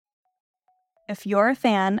If you're a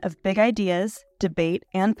fan of big ideas, debate,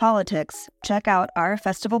 and politics, check out our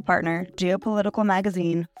festival partner, geopolitical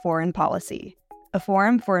magazine, Foreign Policy. A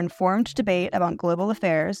forum for informed debate about global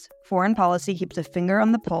affairs, Foreign Policy keeps a finger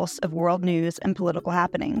on the pulse of world news and political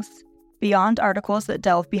happenings. Beyond articles that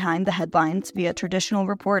delve behind the headlines via traditional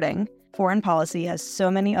reporting, Foreign Policy has so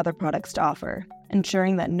many other products to offer,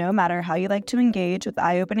 ensuring that no matter how you like to engage with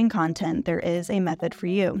eye-opening content, there is a method for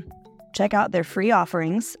you. Check out their free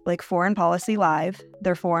offerings like Foreign Policy Live,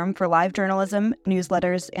 their forum for live journalism,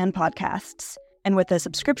 newsletters, and podcasts. And with a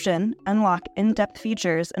subscription, unlock in-depth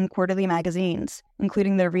features and quarterly magazines,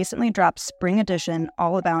 including their recently dropped spring edition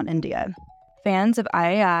all about India. Fans of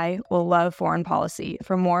IAI will love Foreign Policy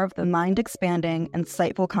for more of the mind-expanding,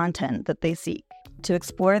 insightful content that they seek. To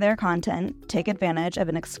explore their content, take advantage of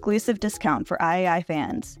an exclusive discount for IAI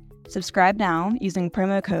fans. Subscribe now using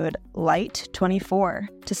promo code LIGHT24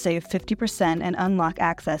 to save 50% and unlock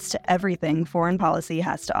access to everything Foreign Policy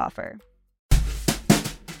has to offer.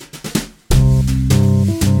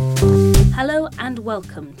 Hello and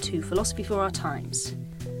welcome to Philosophy for Our Times.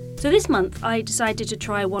 So this month I decided to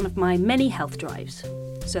try one of my many health drives.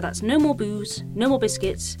 So that's no more booze, no more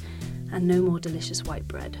biscuits, and no more delicious white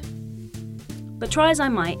bread. But try as I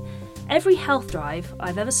might, every health drive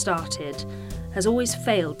I've ever started has always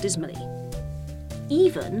failed dismally.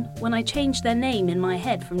 Even when I changed their name in my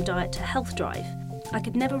head from Diet to Health Drive, I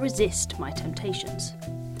could never resist my temptations.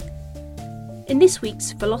 In this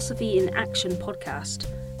week's Philosophy in Action podcast,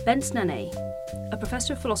 Bence Nane, a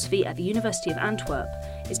professor of philosophy at the University of Antwerp,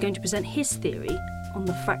 is going to present his theory on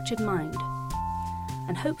the fractured mind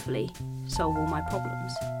and hopefully solve all my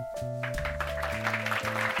problems.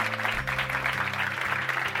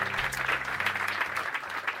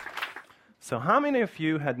 So how many of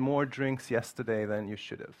you had more drinks yesterday than you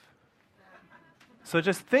should have? So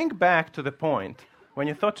just think back to the point when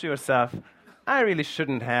you thought to yourself, I really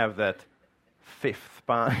shouldn't have that fifth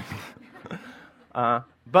pint.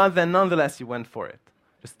 But then nonetheless you went for it.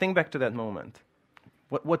 Just think back to that moment.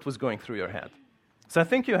 What was going through your head? So I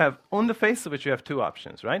think you have, on the face of it, you have two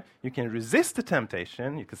options, right? You can resist the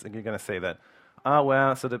temptation. You're going to say that,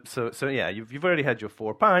 you've already had your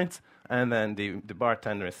 4 pints, and then the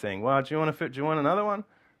bartender is saying, well, do you want another one?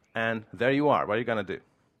 And there you are. What are you going to do?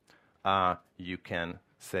 You can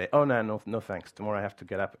say, oh, no thanks. Tomorrow I have to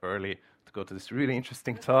get up early to go to this really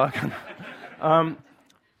interesting talk.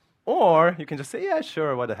 Or you can just say, yeah,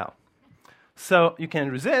 sure, what the hell. So you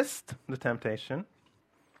can resist the temptation.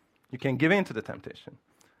 You can give in to the temptation.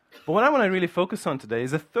 But what I want to really focus on today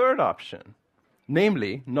is a third option,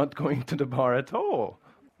 namely not going to the bar at all.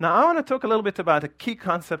 Now, I want to talk a little bit about a key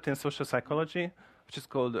concept in social psychology, which is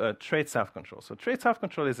called trait self-control. So trait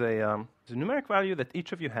self-control is a numeric value that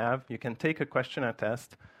each of you have. You can take a questionnaire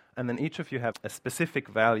test, and then each of you have a specific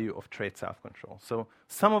value of trait self-control. So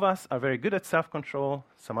some of us are very good at self-control,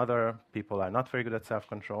 some other people are not very good at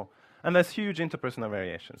self-control, and there's huge interpersonal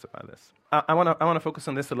variations about this. I want to focus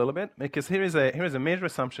on this a little bit, because here is a major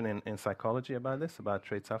assumption in psychology about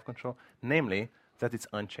trait self-control, namely that it's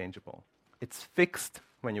unchangeable. It's fixed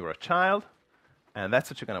when you were a child, and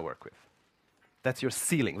that's what you're going to work with. That's your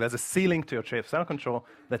ceiling. There's a ceiling to your trait self-control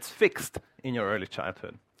that's fixed in your early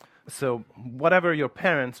childhood. So whatever your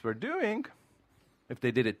parents were doing, if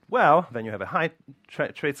they did it well, then you have a high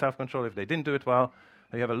trait self-control. If they didn't do it well,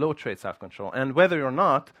 you have a low trait self-control. And whether or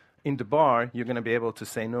not in the bar you're going to be able to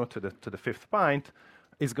say no to the fifth pint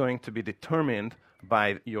is going to be determined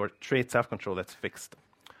by your trait self-control that's fixed.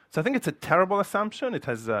 So I think it's a terrible assumption. It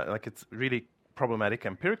has it's really problematic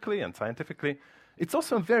empirically and scientifically. It's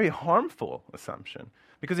also a very harmful assumption,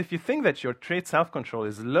 because if you think that your trait self-control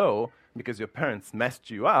is low because your parents messed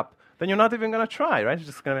you up, then you're not even going to try, right? You're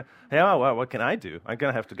just going to, hey, oh, well, what can I do? I'm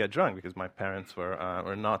going to have to get drunk because my parents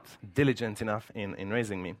were not diligent enough in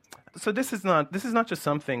raising me. So this is not just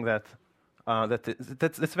something that's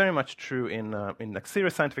very much true in like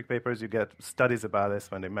serious scientific papers. You get studies about this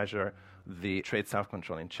when they measure the trait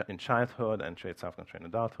self-control in childhood and trait self-control in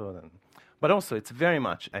adulthood. But also, it's very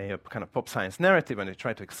much a kind of pop science narrative, and they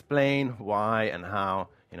try to explain why and how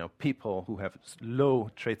people who have low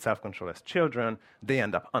trait self-control as children, they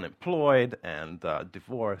end up unemployed and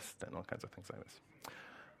divorced and all kinds of things like this.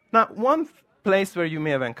 Now, one place where you may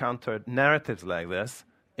have encountered narratives like this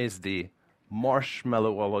is the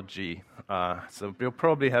marshmallowology. So you'll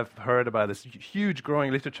probably have heard about this huge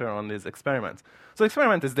growing literature on these experiments. So the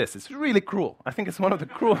experiment is this. It's really cruel. I think it's one of the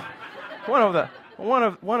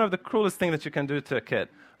cruelest things that you can do to a kid.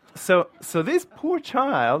 So this poor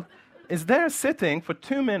child is there sitting for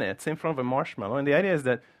 2 minutes in front of a marshmallow, and the idea is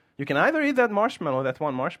that you can either eat that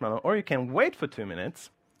one marshmallow, or you can wait for 2 minutes,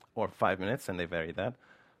 or 5 minutes, and they vary that,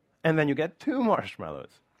 And then you get 2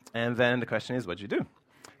 marshmallows. And then the question is, what do you do?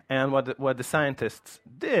 And what the scientists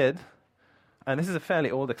did, and this is a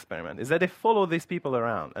fairly old experiment, is that they followed these people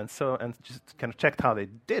around and just kind of checked how they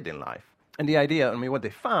did in life. And the idea, what they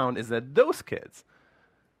found is that those kids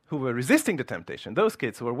who were resisting the temptation, those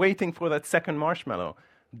kids who were waiting for that second marshmallow,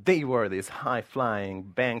 they were these high-flying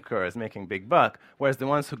bankers making big buck, whereas the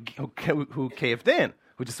ones who caved in,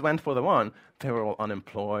 who just went for the one, they were all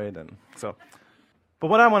unemployed. And so. But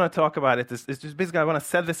what I want to talk about is just basically I want to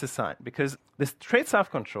set this aside, because this trait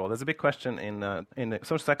self-control, there's a big question in the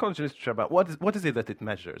social psychology literature about what is it that it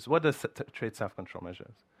measures? What does trait self-control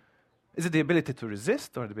measures? Is it the ability to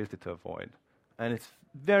resist or the ability to avoid? And it's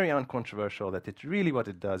very uncontroversial that what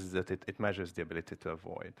it does is that it measures the ability to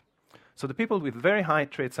avoid. So the people with very high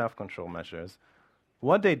trait self-control measures,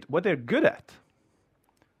 what they're good at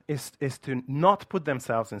is to not put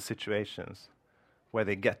themselves in situations where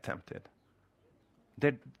they get tempted.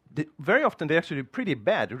 Very often they're actually pretty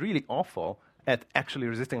bad, really awful at actually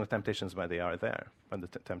resisting the temptations when they are there, when the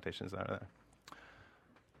temptations are there.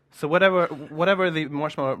 So whatever the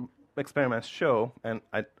marshmallow experiments show, and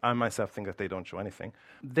I myself think that they don't show anything,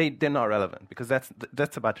 they're not relevant, because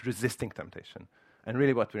that's about resisting temptation. And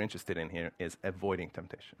really what we're interested in here is avoiding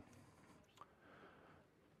temptation.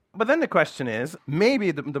 But then the question is,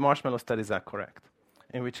 maybe the marshmallow studies are correct,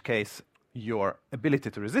 in which case your ability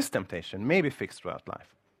to resist temptation may be fixed throughout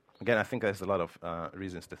life. Again, I think there's a lot of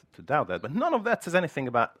reasons to doubt that, but none of that says anything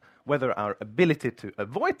about whether our ability to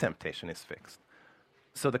avoid temptation is fixed.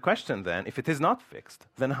 So the question then, if it is not fixed,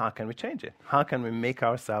 then how can we change it? How can we make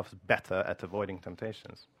ourselves better at avoiding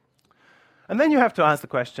temptations? And then you have to ask the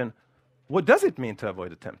question, what does it mean to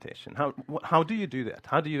avoid a temptation? How do you do that?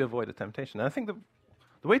 How do you avoid a temptation? And I think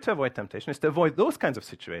the way to avoid temptation is to avoid those kinds of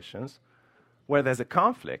situations where there's a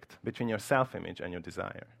conflict between your self-image and your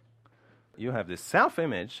desire. You have this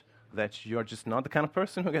self-image that you're just not the kind of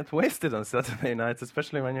person who gets wasted on Saturday nights,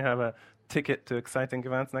 especially when you have a ticket to exciting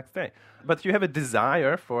events next day. But you have a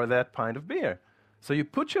desire for that pint of beer. So you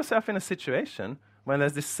put yourself in a situation when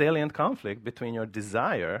there's this salient conflict between your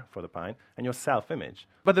desire for the pint and your self-image.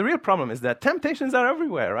 But the real problem is that temptations are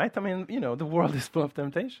everywhere, right? The world is full of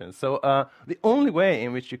temptations. So the only way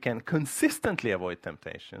in which you can consistently avoid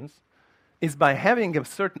temptations is by having a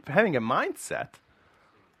mindset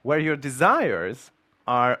where your desires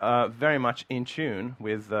are very much in tune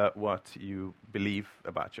with what you believe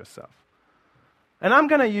about yourself. And I'm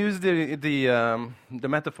going to use the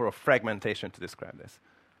metaphor of fragmentation to describe this.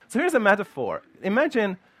 So here's a metaphor.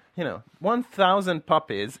 Imagine, 1,000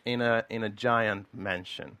 puppies in a giant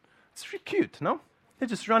mansion. It's really cute, no? They're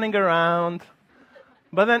just running around.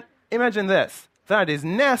 But then imagine this. There are these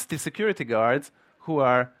nasty security guards who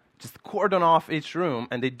are just cordon off each room,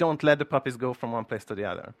 and they don't let the puppies go from one place to the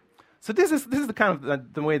other. So this is the kind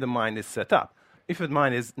of the way the mind is set up. If the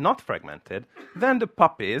mind is not fragmented, then the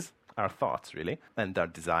puppies, our thoughts really, and our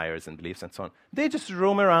desires and beliefs and so on, they just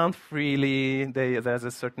roam around freely. There's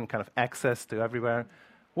a certain kind of access to everywhere.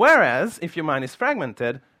 Whereas if your mind is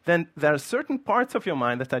fragmented, then there are certain parts of your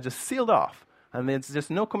mind that are just sealed off, and there's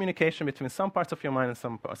just no communication between some parts of your mind and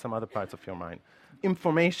some other parts of your mind.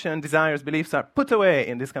 Information, desires, beliefs are put away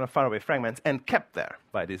in these kind of faraway fragments and kept there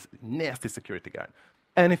by this nasty security guard.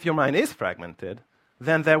 And if your mind is fragmented,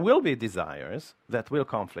 then there will be desires that will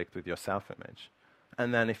conflict with your self-image.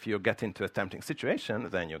 And then if you get into a tempting situation,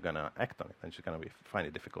 then you're going to act on it, and you're going to find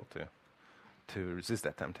it difficult to resist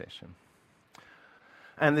that temptation.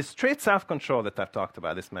 And this trait self-control that I've talked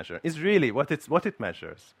about, this measure, is really what it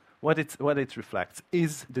measures, what it reflects,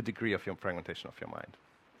 is the degree of your fragmentation of your mind.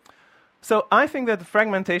 So I think that the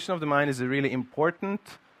fragmentation of the mind is a really important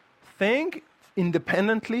thing,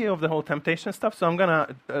 independently of the whole temptation stuff. So I'm going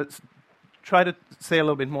to try to say a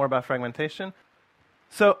little bit more about fragmentation.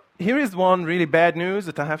 So here is one really bad news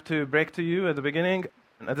that I have to break to you at the beginning.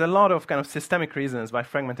 There's a lot of kind of systemic reasons why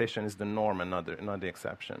fragmentation is the norm and not the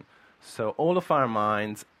exception. So all of our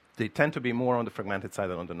minds, they tend to be more on the fragmented side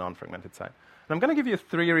than on the non-fragmented side. And I'm going to give you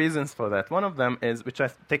 3 reasons for that. One of them is, which I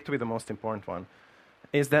take to be the most important one,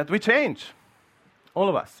 is that we change. All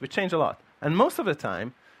of us. We change a lot. And most of the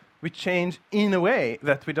time, we change in a way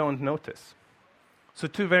that we don't notice. So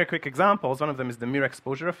 2 very quick examples. One of them is the mere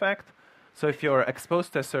exposure effect. So if you're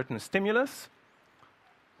exposed to a certain stimulus,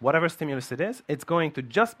 whatever stimulus it is, it's going to,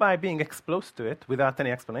 just by being exposed to it without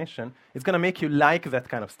any explanation, it's going to make you like that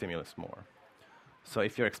kind of stimulus more. So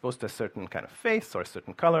if you're exposed to a certain kind of face or a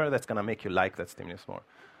certain color, that's going to make you like that stimulus more.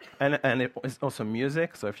 And it's also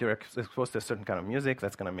music. So if you're exposed to a certain kind of music,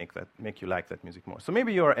 that's going to make you like that music more. So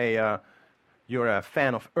maybe you're a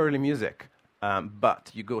fan of early music,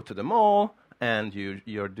 but you go to the mall and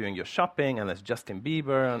you're doing your shopping, and there's Justin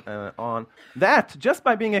Bieber and on. That, just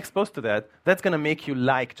by being exposed to that, that's going to make you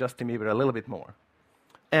like Justin Bieber a little bit more.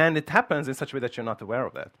 And it happens in such a way that you're not aware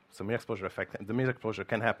of that. So mere exposure effect, the mere exposure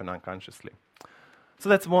can happen unconsciously. So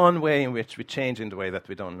that's one way in which we change in the way that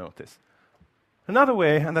we don't notice. Another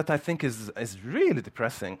way, and that I think is really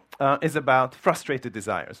depressing, is about frustrated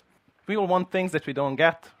desires. We all want things that we don't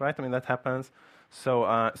get, right? I mean, that happens.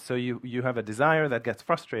 So you have a desire that gets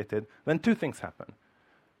frustrated, then two things happen.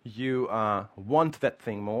 You want that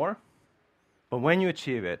thing more, but when you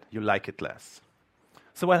achieve it, you like it less.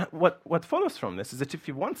 So what follows from this is that if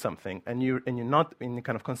you want something and you're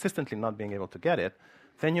kind of consistently not being able to get it,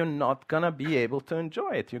 then you're not going to be able to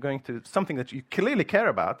enjoy it. You're going to, something that you clearly care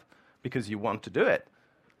about because you want to do it,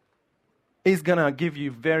 is going to give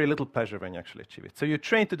you very little pleasure when you actually achieve it. So you're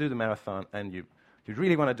trained to do the marathon, and you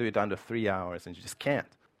really want to do it under 3 hours, and you just can't.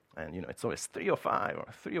 And it's always 3:05 or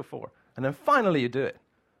 3:04. And then finally you do it.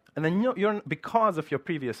 And then you're because of your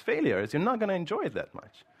previous failures, you're not going to enjoy it that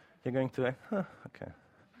much. You're going to okay.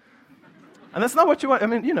 And that's not what you want. I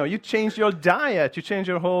mean, you change your diet, you change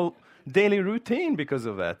your whole daily routine because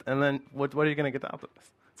of that. And then what are you going to get out of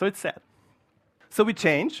this? So it's sad. So we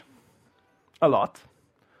change a lot.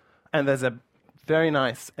 And there's a very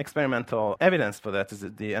nice experimental evidence for that, is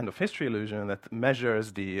the end of history illusion that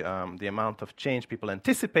measures the amount of change people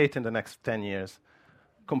anticipate in the next 10 years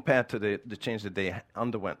compared to the change that they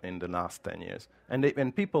underwent in the last 10 years.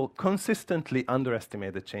 And people consistently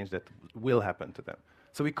underestimate the change that will happen to them.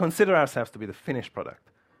 So we consider ourselves to be the finished product.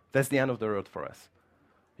 That's the end of the road for us.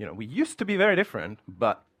 We used to be very different,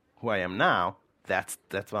 but who I am now, that's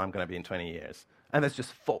what I'm going to be in 20 years. And that's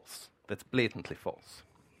just false. That's blatantly false.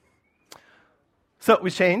 So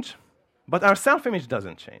we change, but our self-image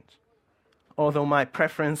doesn't change. Although my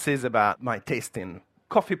preferences about my taste in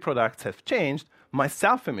coffee products have changed, my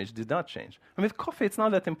self-image did not change. And with coffee, it's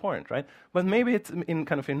not that important, right? But maybe it's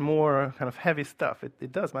in more kind of heavy stuff.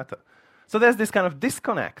 It does matter. So there's this kind of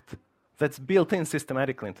disconnect that's built in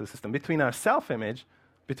systematically into the system between our self-image,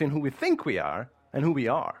 between who we think we are, and who we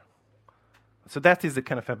are. So that is a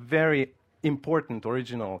kind of a very important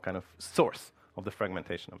original kind of source of the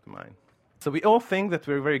fragmentation of the mind. So we all think that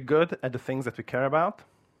we're very good at the things that we care about.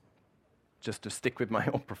 Just to stick with my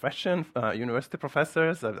own profession, university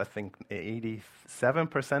professors, I think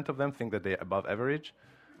 87% of them think that they're above average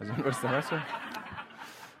as a university professor,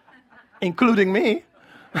 including me.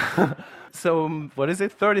 So what is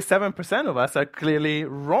it? 37% of us are clearly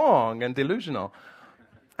wrong and delusional.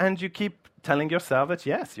 And you keep telling yourself that,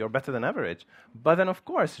 yes, you're better than average. But then, of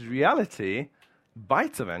course, reality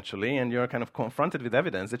bites eventually, and you're kind of confronted with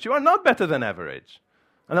evidence that you are not better than average.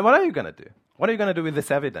 And then what are you going to do? What are you going to do with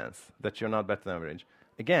this evidence that you're not better than average?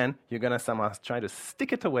 Again, you're going to somehow try to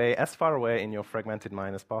stick it away as far away in your fragmented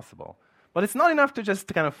mind as possible. But it's not enough to just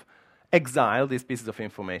kind of exile these pieces of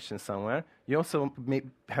information somewhere. You also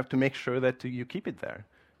have to make sure that you keep it there.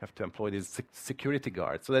 You have to employ these security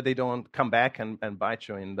guards so that they don't come back and bite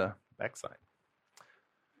you in the backside.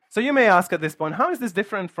 So you may ask at this point, how is this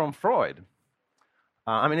different from Freud?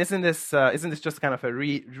 Isn't this just kind of a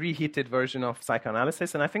reheated version of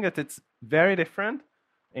psychoanalysis? And I think that it's very different.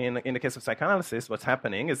 In the case of psychoanalysis, what's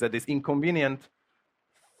happening is that these inconvenient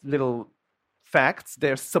little facts,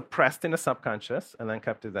 they're suppressed in the subconscious and then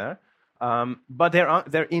kept there. But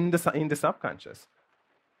they're in the subconscious.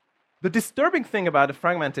 The disturbing thing about the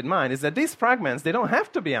fragmented mind is that these fragments, they don't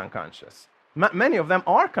have to be unconscious. Many of them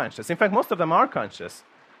are conscious. In fact, most of them are conscious.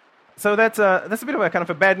 So that's a bit of a kind of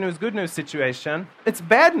a bad news, good news situation. It's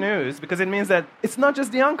bad news because it means that it's not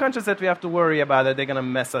just the unconscious that we have to worry about that they're going to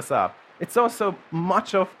mess us up. It's also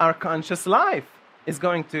much of our conscious life is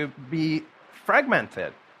going to be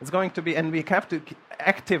fragmented. It's going to be, and we have to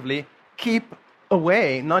actively keep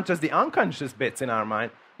away not just the unconscious bits in our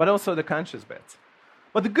mind, but also the conscious bits.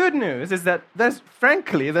 But the good news is that there's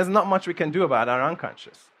not much we can do about our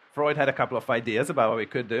unconscious. Freud had a couple of ideas about what we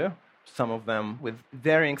could do. Some of them with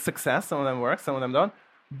varying success, some of them work, some of them don't.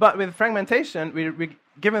 But with fragmentation,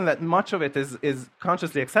 given that much of it is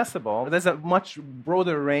consciously accessible, there's a much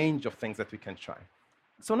broader range of things that we can try.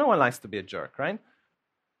 So no one likes to be a jerk, right?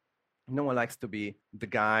 No one likes to be the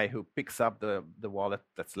guy who picks up the wallet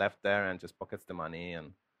that's left there and just pockets the money.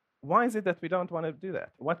 And why is it that we don't want to do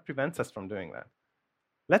that? What prevents us from doing that?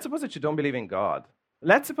 Let's suppose that you don't believe in God.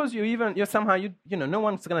 Let's suppose no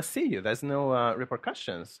one's going to see you. There's no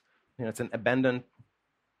repercussions. It's an abandoned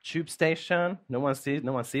tube station. No one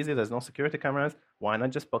sees it. There's no security cameras. Why not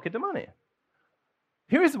just pocket the money?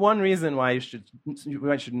 Here is one reason why you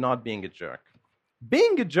should not being a jerk.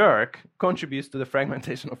 Being a jerk contributes to the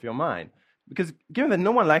fragmentation of your mind. Because given that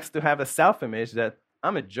no one likes to have a self-image that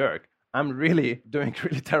I'm a jerk, I'm really doing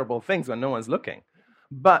really terrible things when no one's looking.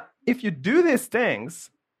 But if you do these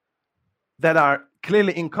things that are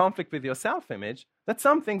clearly in conflict with your self-image, that's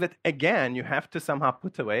something that, again, you have to somehow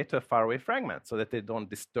put away to a faraway fragment so that they don't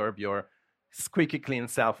disturb your squeaky clean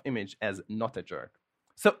self-image as not a jerk.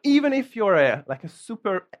 So even if you're a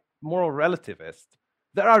super moral relativist,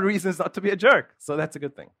 there are reasons not to be a jerk. So that's a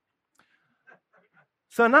good thing.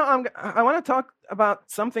 So now I want to talk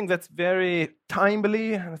about something that's very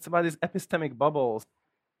timely, and it's about these epistemic bubbles.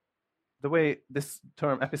 The way this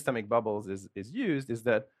term epistemic bubbles is used is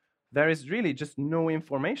that there is really just no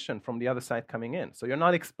information from the other side coming in. So you're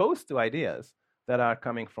not exposed to ideas that are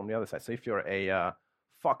coming from the other side. So if you're a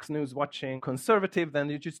Fox News watching conservative, then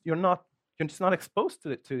you're just not exposed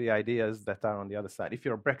to the ideas that are on the other side. If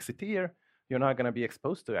you're a Brexiteer, you're not going to be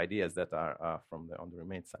exposed to ideas that are on the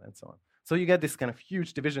Remain side and so on. So you get this kind of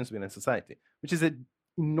huge divisions within society, which is an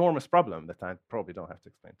enormous problem that I probably don't have to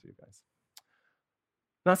explain to you guys.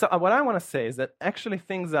 Now, so what I want to say is that actually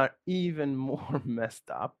things are even more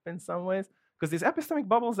messed up in some ways, because these epistemic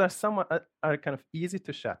bubbles are kind of easy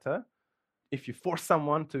to shatter. If you force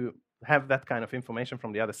someone to have that kind of information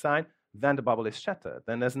from the other side, then the bubble is shattered.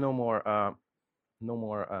 Then there's no more.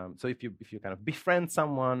 So if you kind of befriend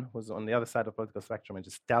someone who's on the other side of the political spectrum and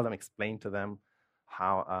just tell them, explain to them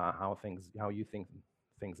how you think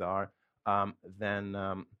things are, then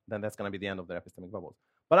that's going to be the end of their epistemic bubbles.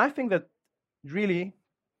 But I think that really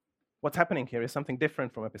what's happening here is something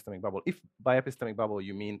different from epistemic bubble. If by epistemic bubble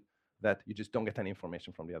you mean that you just don't get any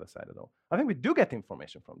information from the other side at all. I think we do get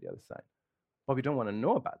information from the other side, but we don't want to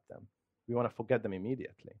know about them. We want to forget them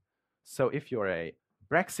immediately. So if you're a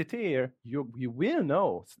Brexiteer, you will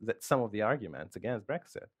know that some of the arguments against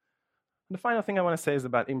Brexit. And the final thing I want to say is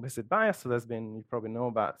about implicit bias. So you probably know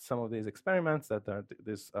about some of these experiments that are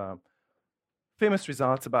these famous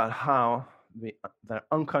results about how we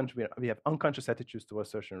have unconscious attitudes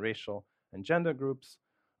towards certain racial and gender groups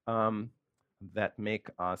that make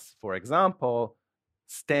us, for example,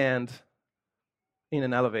 stand in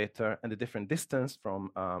an elevator at a different distance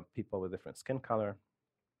from people with different skin color.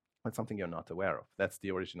 That's something you're not aware of. That's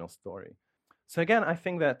the original story. So again, I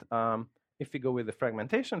think that if we go with the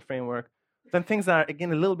fragmentation framework, then things are,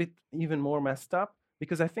 again, a little bit even more messed up,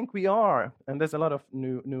 because I think we are, and there's a lot of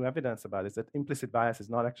new evidence about it, that implicit bias is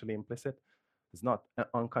not actually implicit. It's not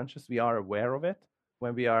unconscious. We are aware of it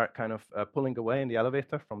when we are kind of pulling away in the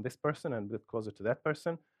elevator from this person and a bit closer to that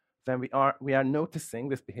person. Then we are noticing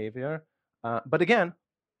this behavior. But again,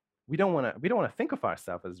 we don't want to think of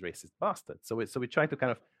ourselves as racist bastards. So we try to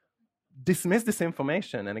kind of dismiss this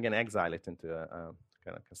information and again exile it into a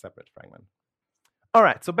kind of a separate fragment. All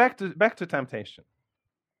right. So back to temptation.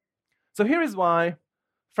 So here is why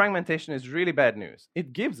fragmentation is really bad news.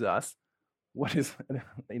 It gives us what is,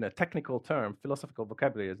 in a technical term, philosophical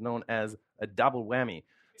vocabulary, is known as a double whammy.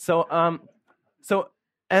 So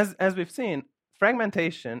as we've seen,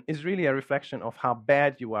 fragmentation is really a reflection of how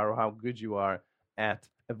bad you are or how good you are at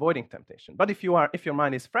avoiding temptation. But if your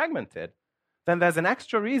mind is fragmented, then there's an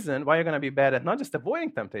extra reason why you're going to be bad at not just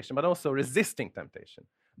avoiding temptation, but also resisting temptation.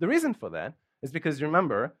 The reason for that is because,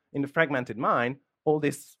 remember, in the fragmented mind, all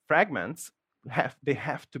these fragments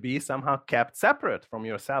have to be somehow kept separate from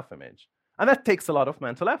your self-image. And that takes a lot of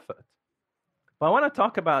mental effort. But I want to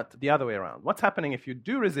talk about the other way around. What's happening if you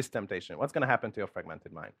do resist temptation? What's going to happen to your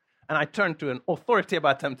fragmented mind? And I turn to an authority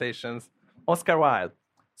about temptations, Oscar Wilde.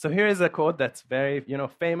 So here is a quote that's very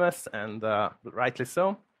famous, and rightly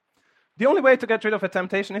so. The only way to get rid of a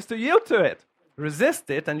temptation is to yield to it. Resist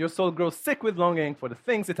it, and your soul grows sick with longing for the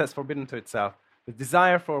things it has forbidden to itself, with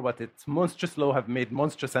desire for what its monstrous law have made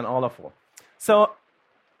monstrous and awful. So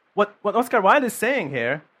what Oscar Wilde is saying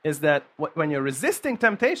here is that when you're resisting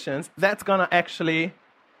temptations, that's going to actually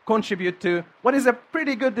contribute to what is a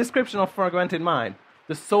pretty good description of fragmented mind.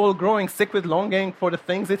 The soul growing sick with longing for the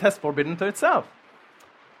things it has forbidden to itself.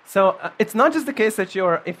 So it's not just the case that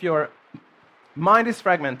if your mind is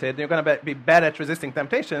fragmented, you're going to be bad at resisting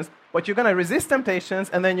temptations, but you're going to resist temptations,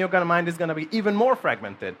 and then your mind is going to be even more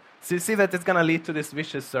fragmented. So you see that it's going to lead to this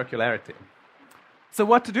vicious circularity. So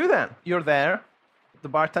what to do then? You're there. The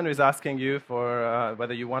bartender is asking you for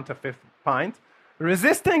whether you want a fifth pint.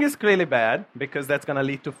 Resisting is clearly bad, because that's going to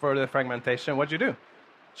lead to further fragmentation. What do you do?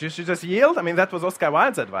 You should just yield? I mean, that was Oscar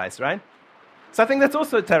Wilde's advice, right? So I think that's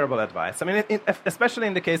also terrible advice. I mean, especially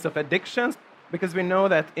in the case of addictions, because we know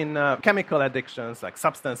that in chemical addictions, like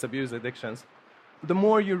substance abuse addictions, the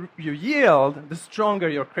more you yield, the stronger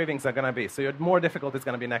your cravings are going to be. So the more difficult it's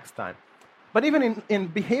going to be next time. But even in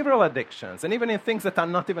behavioral addictions, and even in things that are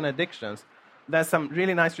not even addictions, there's some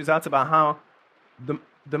really nice results about how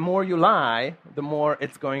the more you lie, the more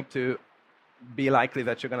it's going to be likely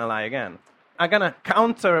that you're going to lie again. I'm going to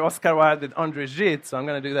counter Oscar Wilde with André Gide, so I'm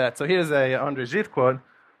going to do that. So here's a André Gide quote.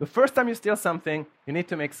 The first time you steal something, you need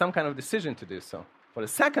to make some kind of decision to do so. For the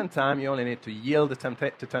second time, you only need to yield to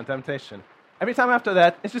temptation. Every time after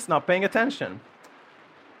that, it's just not paying attention.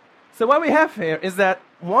 So what we have here is that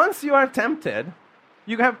once you are tempted,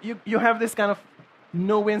 you have this kind of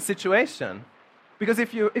no-win situation. Because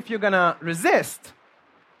if you're going to resist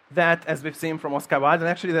that, as we've seen from Oscar Wilde, and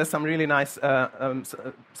actually there's some really nice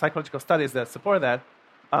psychological studies that support that,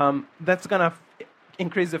 that's going to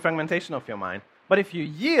increase the fragmentation of your mind. But if you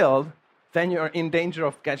yield, then you're in danger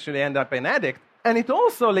of actually end up an addict. And it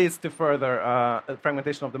also leads to further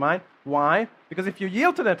fragmentation of the mind. Why? Because if you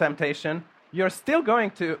yield to the temptation, you're still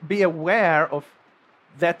going to be aware of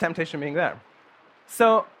that temptation being there.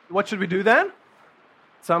 So what should we do then?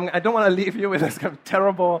 So I don't want to leave you with this kind of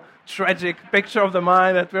terrible, tragic picture of the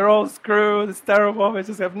mind that we're all screwed, it's terrible, we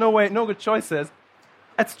just have no good choices.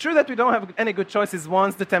 It's true that we don't have any good choices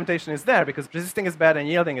once the temptation is there, because resisting is bad and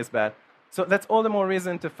yielding is bad. So that's all the more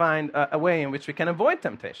reason to find a way in which we can avoid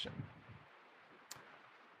temptation.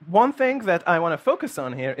 One thing that I want to focus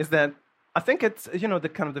on here is that I think it's, the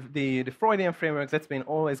kind of the Freudian framework that's been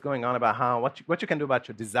always going on about what you can do about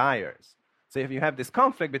your desires. So if you have this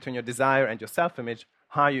conflict between your desire and your self-image,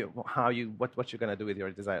 what you're going to do with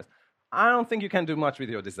your desires. I don't think you can do much with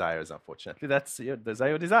your desires, unfortunately. That's your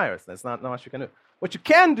desires. There's not much you can do. What you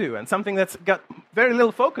can do, and something that's got very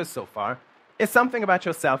little focus so far, is something about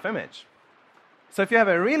your self-image. So if you have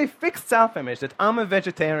a really fixed self-image that I'm a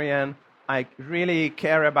vegetarian, I really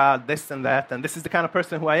care about this and that, and this is the kind of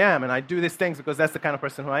person who I am, and I do these things because that's the kind of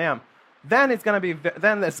person who I am, then there's going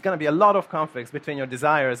to be a lot of conflicts between your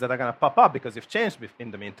desires that are going to pop up because you've changed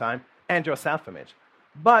in the meantime, and your self-image.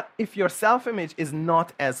 But if your self-image is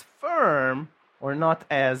not as firm or not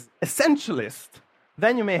as essentialist,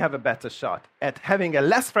 then you may have a better shot at having a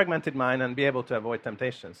less fragmented mind and be able to avoid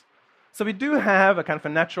temptations. So we do have a kind of a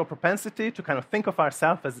natural propensity to kind of think of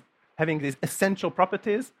ourselves as having these essential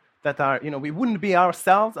properties that are, we wouldn't be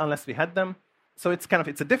ourselves unless we had them. So it's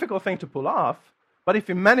a difficult thing to pull off. But if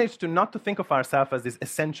we manage to not to think of ourselves as these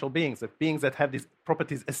essential beings that have these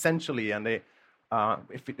properties essentially, and if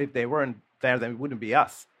they weren't there, then it wouldn't be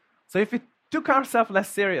us. So if we took ourselves less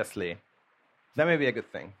seriously, that may be a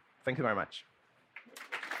good thing. Thank you very much.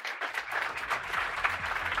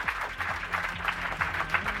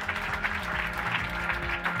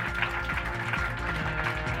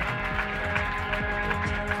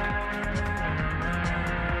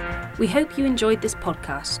 We hope you enjoyed this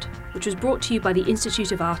podcast, which was brought to you by the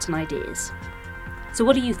Institute of Art and Ideas. So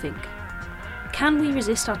what do you think? Can we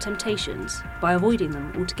resist our temptations by avoiding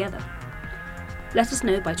them altogether? Let us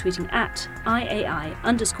know by tweeting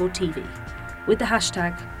 @IAI_TV with the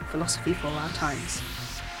hashtag Philosophy for Our Times.